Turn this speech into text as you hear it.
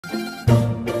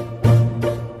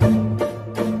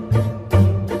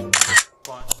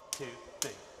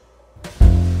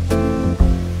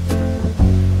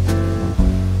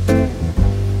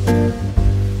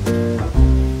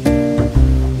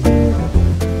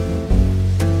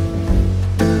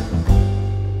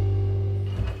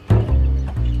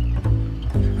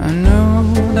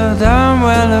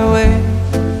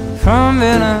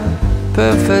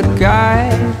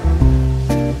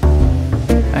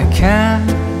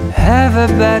have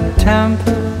a bad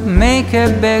temper, make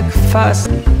a big fuss.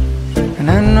 And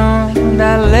I know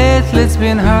that lately it's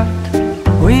been hard.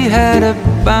 We had a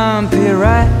bumpy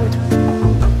ride,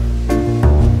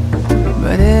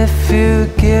 but if you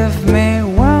give me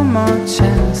one more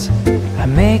chance, I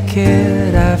make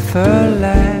it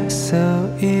effortless.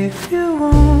 So if you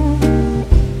want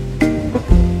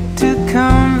to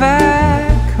come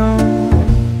back home,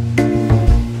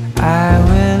 I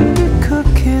will be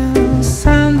cooking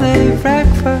Sunday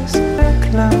breakfast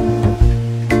alone.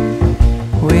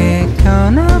 We're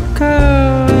gonna go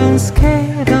and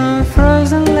skate on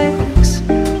frozen lakes,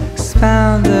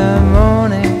 spend the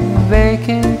morning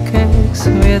baking cakes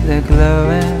with the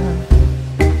glowing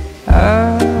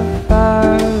of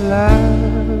our love.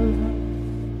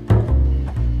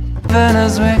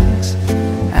 Venus wings,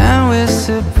 and we're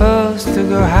supposed to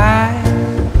go high,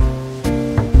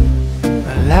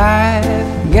 but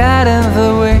life got in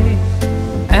the way,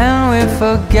 and we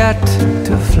forgot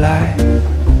to fly.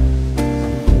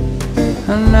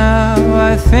 And now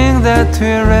I think that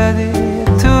we're ready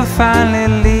to finally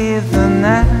leave the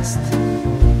nest.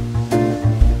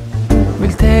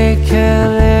 We'll take a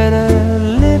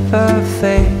little leap of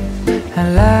faith,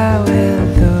 and I will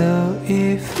do.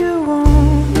 If you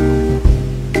want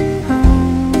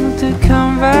to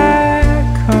come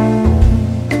back home,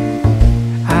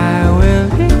 I will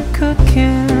be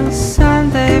cooking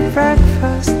Sunday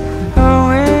breakfast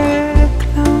all week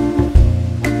long.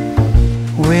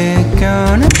 We're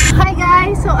gonna... Hi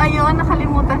guys! So ayun,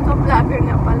 nakalimutan ko, vlogger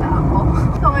nga pala ako.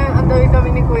 So ngayon, andoy kami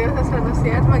ni Kuya sa San Jose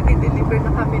at magdi-deliver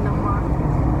na kami ng mga...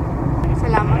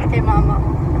 Salamat kay mama ko.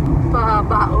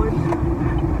 Pabaon.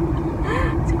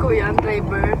 Si Kuya ang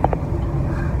driver.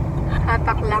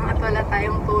 Hatak lang at wala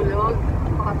tayong tulog.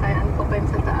 Baka tayo antukin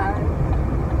sa daan.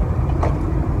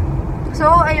 So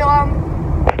ayun,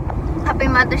 Happy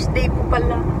Mother's Day po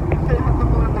pala sa lahat ng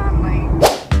mga nanay.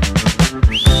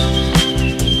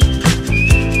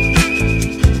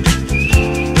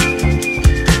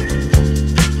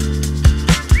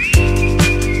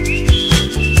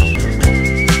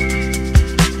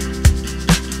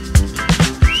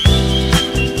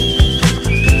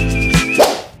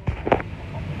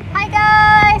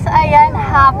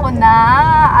 Hapon na,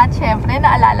 at syempre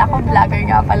naalala ko, vlogger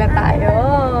nga pala tayo.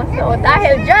 So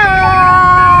dahil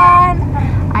dyan,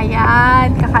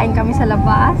 ayan, kakain kami sa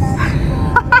labas.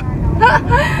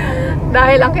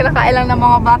 Dahil ang kinakain lang ng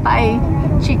mga bata ay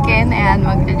chicken, and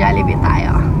magja-Jollibee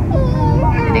tayo.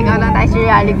 Titigaw lang tayo sa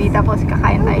Jollibee, tapos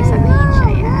kakain tayo sa beach.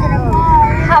 Ayan.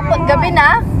 Hapon,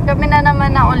 gabi na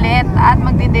naman na ulit, at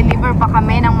magdi-deliver pa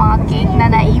kami ng mga cake na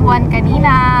naiwan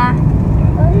kanina.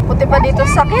 Puti pa dito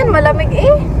sa akin, malamig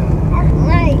eh.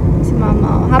 Si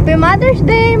Mama. Happy Mother's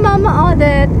Day, Mama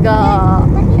Odette. Go.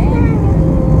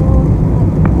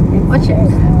 What's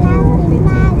yours?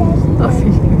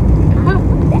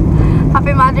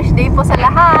 Happy Mother's Day po sa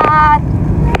lahat.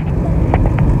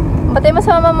 Batay mo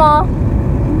sa mama mo.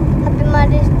 Happy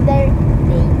Mother's Day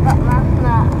po,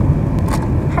 Mama.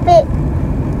 Happy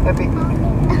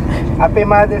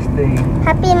Mother's Day.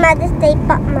 Happy Mother's Day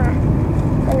po, Ma.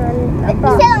 Isa lang.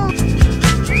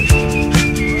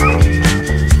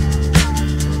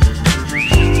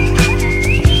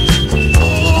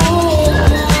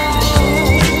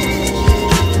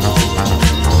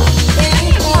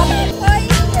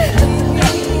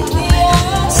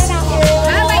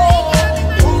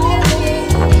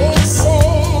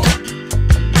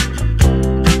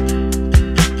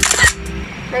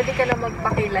 Ready ka na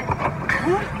magpakilay?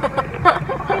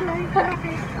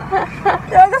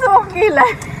 Diba gusto mo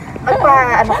kakilay?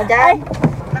 Ano ka dyan?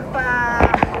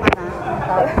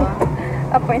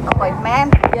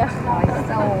 Appointment? Yeah.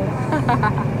 So,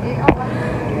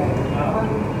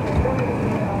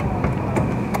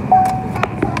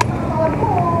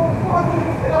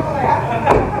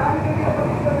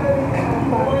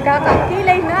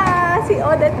 kakakilay na si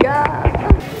Odette ga.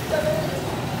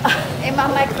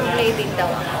 ma-microblading daw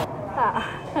ako.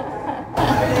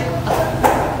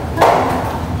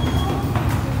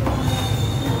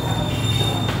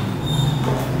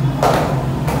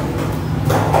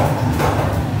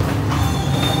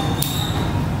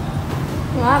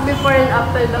 Before and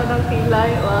after daw ng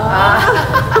kilay. Wow.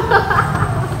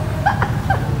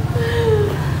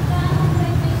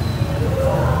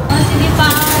 Sige pa,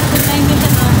 time ko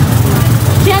siya.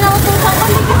 Siya na utusan ko.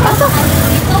 Pasok.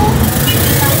 Ito.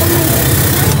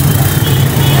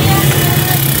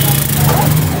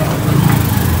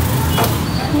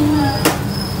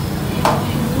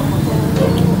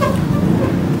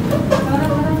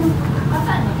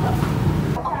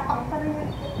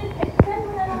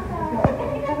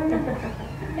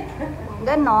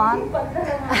 Ganon.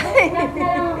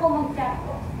 lang ako mag-chat.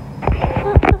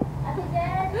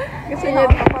 Gusto niya,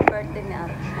 birthday ni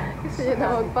ate. gusto niya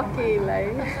na magpakilay.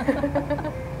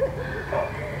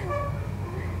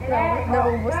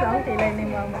 Naubos na ang kilay ni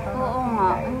mama. Oo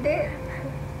nga, hindi.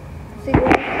 Siguro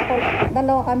ako,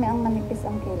 dalawa kami ang manipis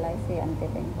ang kilay, si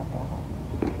Auntie Beng pati ako.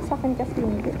 Sa akin kasi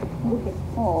hindi. Buhit.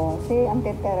 Oo, si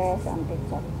Auntie Teresa, Auntie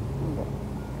Chat. Hindi.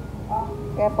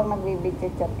 Kaya pag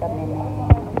nagbibidyo-chat kami ni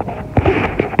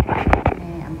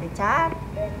Auntie Chat,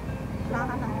 wala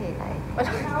ka ng kilay.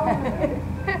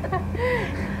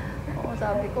 Oo,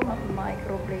 sabi ko,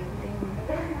 microblading.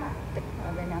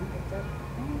 Sabi ni Auntie Chat,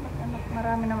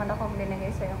 marami naman akong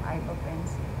binigay sa yung eyebrow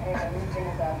pencil. Ano yung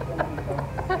sinasabi ko dito?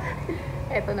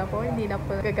 Eto na po, hindi na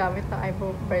po gagamit ng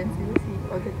eyebrow pencil si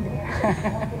Odette niya.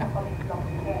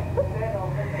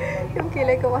 Yung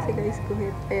kilay ko kasi guys,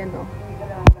 guhit. Ayan o.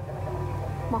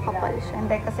 Makapal siya.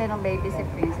 Hindi kasi nung baby si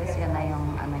Princess, yan na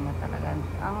yung ano niya talaga.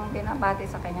 Ang binabati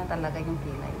sa kanya talaga yung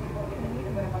kilay niya.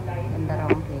 Ganda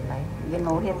raw ang kilay.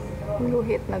 Ginuhit.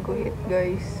 Guhit na guhit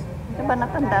guys. Diba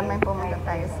natandaan mo yung pumunta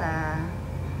tayo sa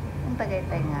yung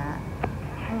Tagaytay nga.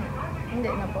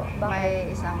 Hindi na po. May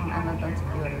isang ano doon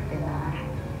security na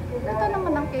ito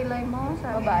naman ang kilay mo.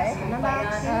 Sabi Babae?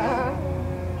 Lalaki.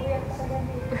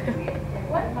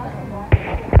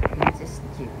 Mrs.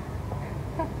 Jeep.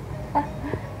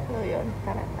 So yun,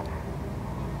 tara.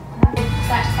 5,000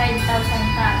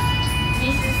 cash.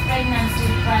 Mrs. Pregnancy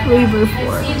product. Waiver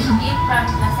form. Received it from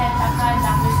placenta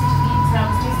product. Received it from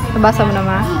system. Nabasa mo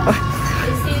naman?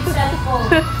 Received cellphone.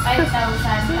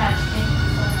 5,000 cash. Thank you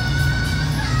so much.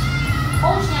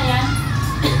 Post niya yan.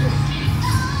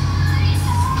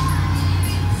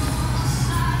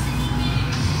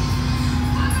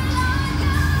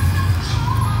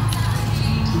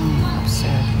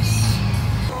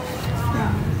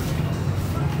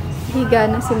 Higa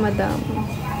na si madam.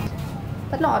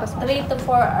 Tatlong oras pa. 3 to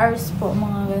 4 hours po,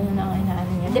 mga ganun ang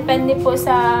inaano niya. Depende po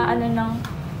sa ano ng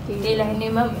kilay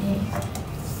ni ma'am eh.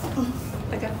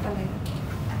 Tagal pala yun.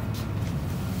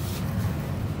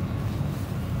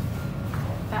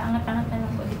 Paangat-angat na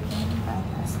lang po dito yung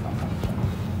patas po.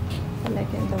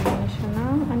 Talagyan daw muna siya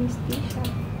ng anesthesia.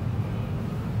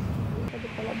 Sabi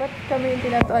pala, ba't kami yung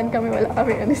tinatuan kami, wala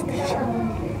kami anesthesia?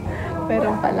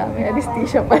 Meron pala, may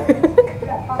anesthesia pala.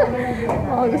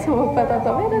 Oo, gusto magpatato.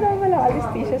 Meron naman pala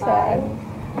anesthesia sa ano.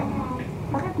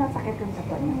 Bakit masakit yung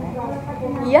sa niya?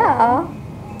 Yeah.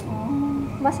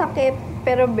 Masakit,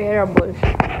 pero bearable.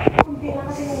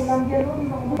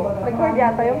 Record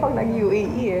yata yung pag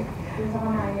nag-UAE eh.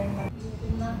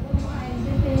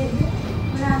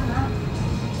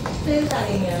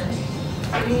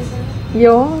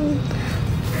 Yun.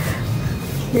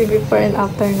 Yung before and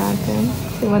after natin.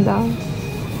 Si madam.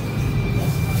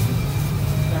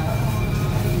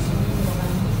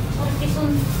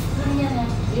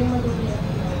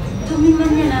 Dumi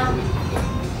man niya na.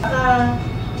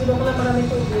 Tulong ko lang marami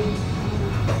tubig.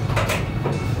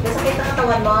 Nasakit ang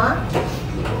katawan mo?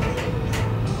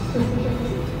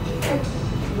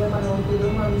 Diba manong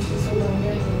tulong, mamisisa lang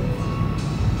yan.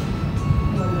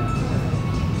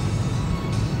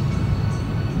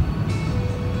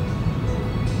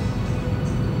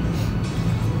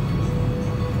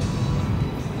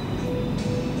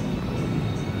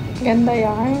 Ganda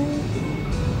yan.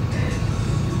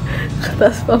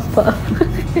 Katas pa pa.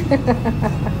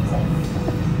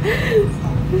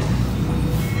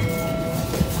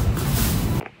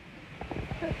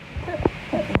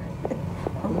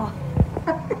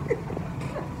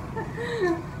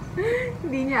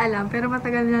 Hindi niya alam, pero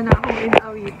matagal na akong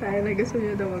inaawitan na gusto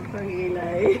niya daw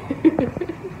magpangilay.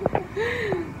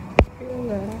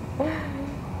 Diba?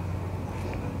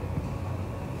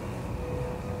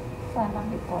 Sana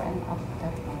before and after.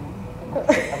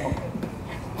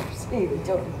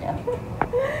 Video niya.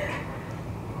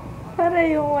 Para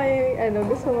yung may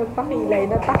gusto magpakilay,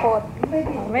 natakot.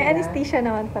 May anesthesia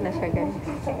naman pala siya, guys.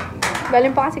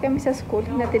 Galing pa kasi kami sa school,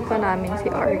 hinatid pa namin si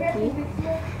Arky.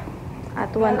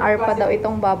 At 1 hour pa daw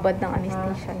itong babad ng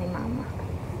anesthesia ni mama.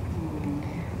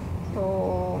 So,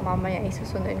 mamaya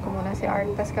isusunduin ko muna si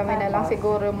Arky. Tapos kami na lang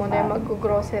siguro muna yung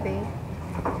mag-grocery.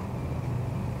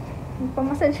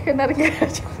 Pamassage ka na rin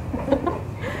ka.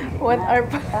 1 hour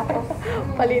pa. Tapos,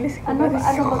 Palinis ko ano na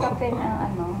rin. ba kapin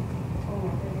ang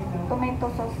tomato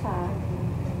sauce sa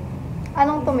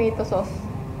Anong tomato sauce?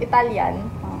 Italian?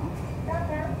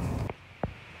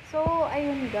 So,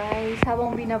 ayun guys,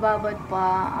 habang binababad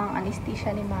pa ang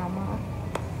anesthesia ni mama,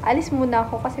 alis muna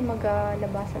ako kasi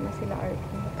maglabasan na sila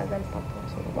Arky. Matagal pa to.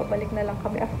 So, babalik na lang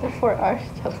kami after 4 hours.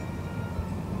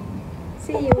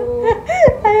 See you!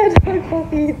 Ayan,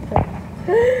 magpakita.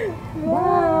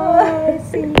 Bye!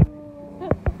 See you!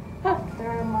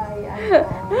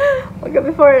 Magka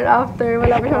before and after.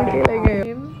 Wala pa siyang kilay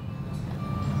ngayon.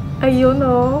 Ayun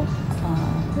o.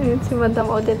 Ayun si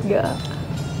Madam Odette ga.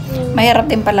 Mahirap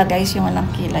din pala guys yung walang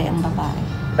kilay ang babae.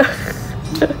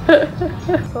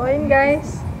 So ayun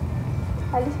guys.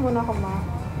 Alis muna ako ma.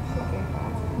 Okay pa.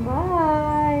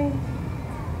 Bye!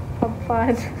 Have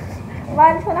fun.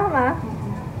 Alis muna ako ma.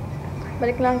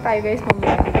 Balik lang tayo guys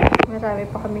mamaya. Marami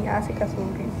pa kaming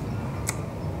asikasuhin.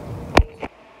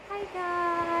 Hi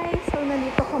guys! So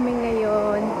nandito kami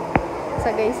ngayon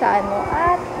sa Gaisano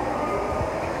at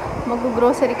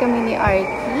mag-grocery kami ni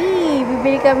Arky.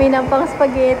 Bibili kami ng pang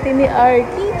spaghetti ni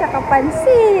Arky tsaka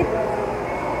pansit.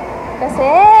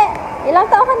 Kasi, ilang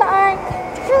taon ka na, Ark?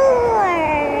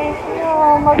 4.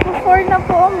 Oh, mag-4 na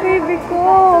po ang baby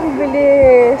ko. Ang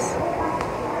bilis.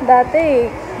 Dati,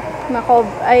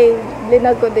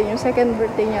 linag ko din yung second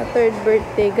birthday niya, third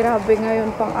birthday. Grabe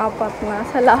ngayon, pang-4 na.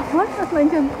 Salamat at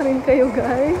nandiyan pa rin kayo,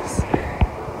 guys.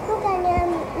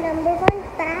 Number 1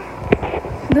 pa.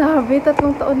 Grabe,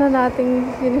 3 taon na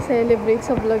nating sinicelebrate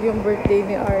sa vlog yung birthday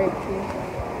ni Arky.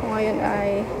 Ngayon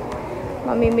ay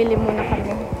mamimili muna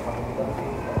kami.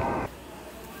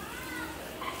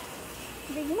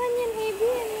 Bigman yan, heavy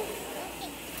yan.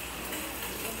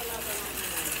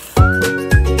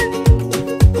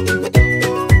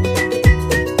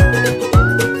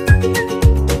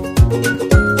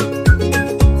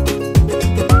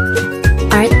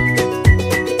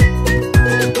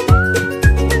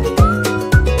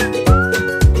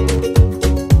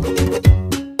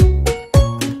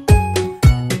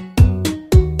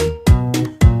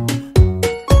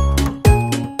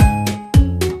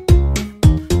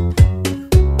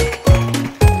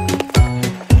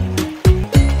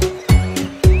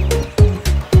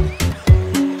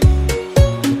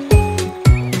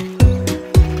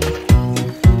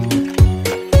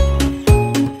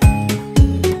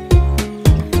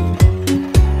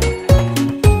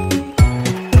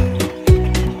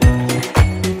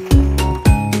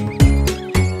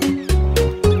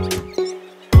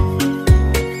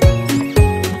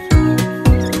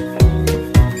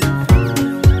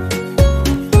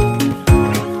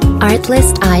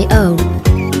 Artlist.io.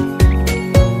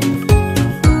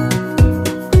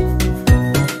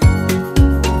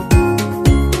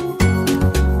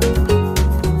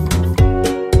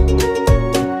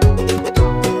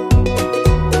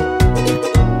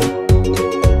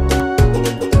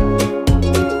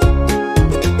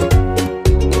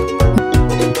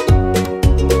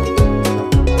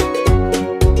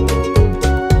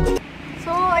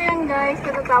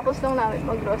 Katatapos lang namin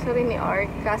mag-grocery ni Ark,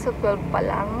 kaso 12 pa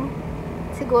lang.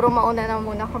 Siguro mauna na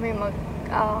muna kami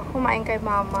kumain kay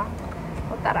Mama.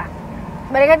 O tara.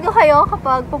 Balikan ko kayo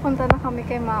kapag pupunta na kami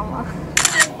kay Mama.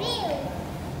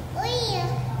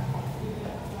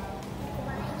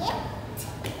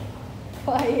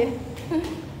 Quiet.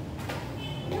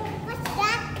 What's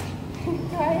that?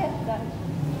 Quiet dad.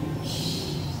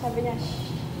 Sabi niya,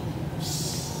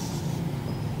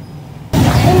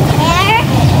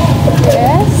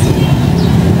 yes.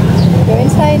 Go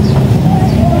inside.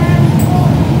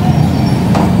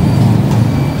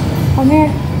 Come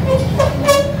here.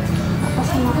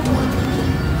 Pasok na ako.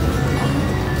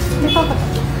 Hindi pa.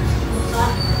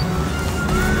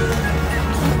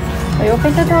 I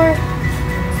open the door.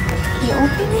 You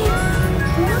open it.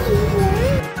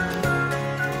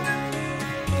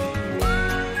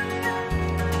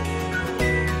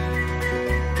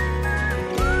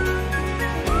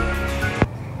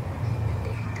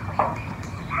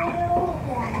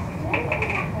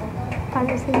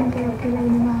 Paano sa yung kilay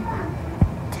ni Mama?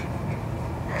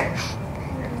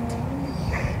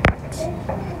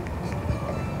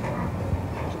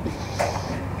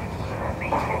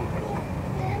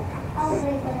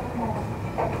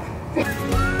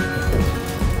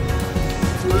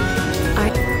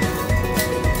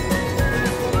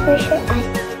 Where's your eye?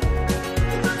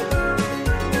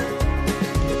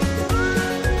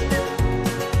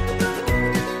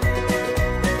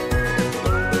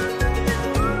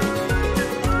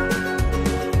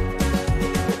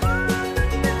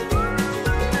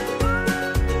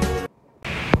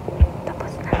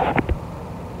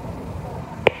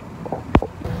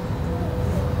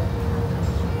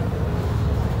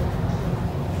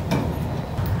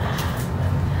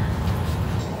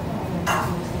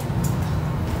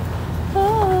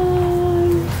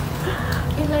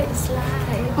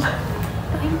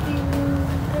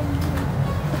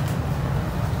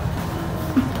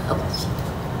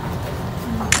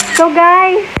 So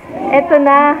guys, eto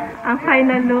na ang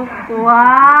final look.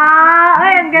 Wow!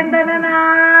 Ay, ang ganda na.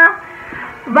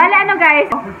 Bale ano guys,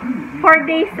 4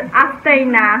 days after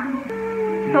na.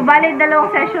 So, bali,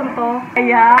 dalawang session to.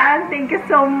 Ayan. Thank you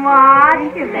so much.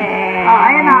 Thank you, Ate. Oh,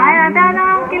 ayan na. Ayan. Ate, ano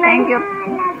ang kilay? Thank you,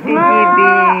 PGB.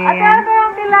 Ate, ano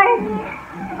ang kilay?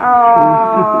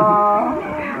 Oh.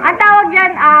 Ang tawag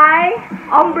dyan ay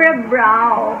ombre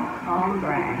brow.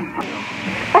 Ombre.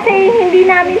 Kasi hindi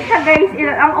namin siya, guys,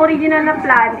 ang original na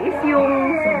plan is yung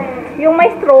may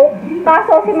stroke.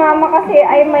 Kaso si mama kasi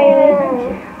ay may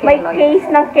case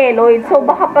ng keloid. So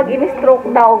baka pag in-stroke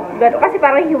daw, kasi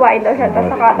parang hiwain daw siya, tapos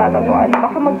saka tatatuan.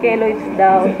 Baka mag-keloids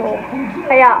daw. So,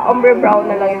 kaya ombre brow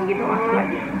na lang yung ginawa.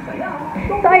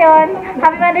 So, ayun.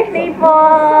 Happy Mother's Day po!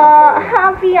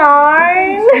 Happy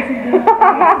yarn!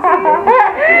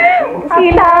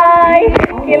 Kilay!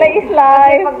 Kilay is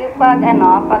life!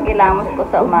 Pag ilamos ko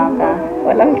sa umaga,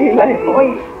 Walang kilay.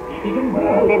 uy,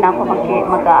 hindi na ako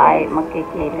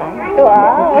magkikilay.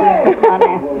 Wow! Ano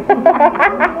yan?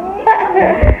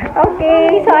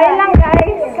 Okay, so ayun lang,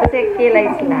 guys. Kasi kilay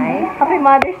is life. Happy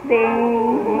Mother's Day!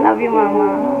 Love you, Mama.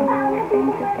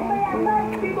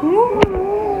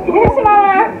 Yes,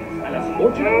 Mama! Ang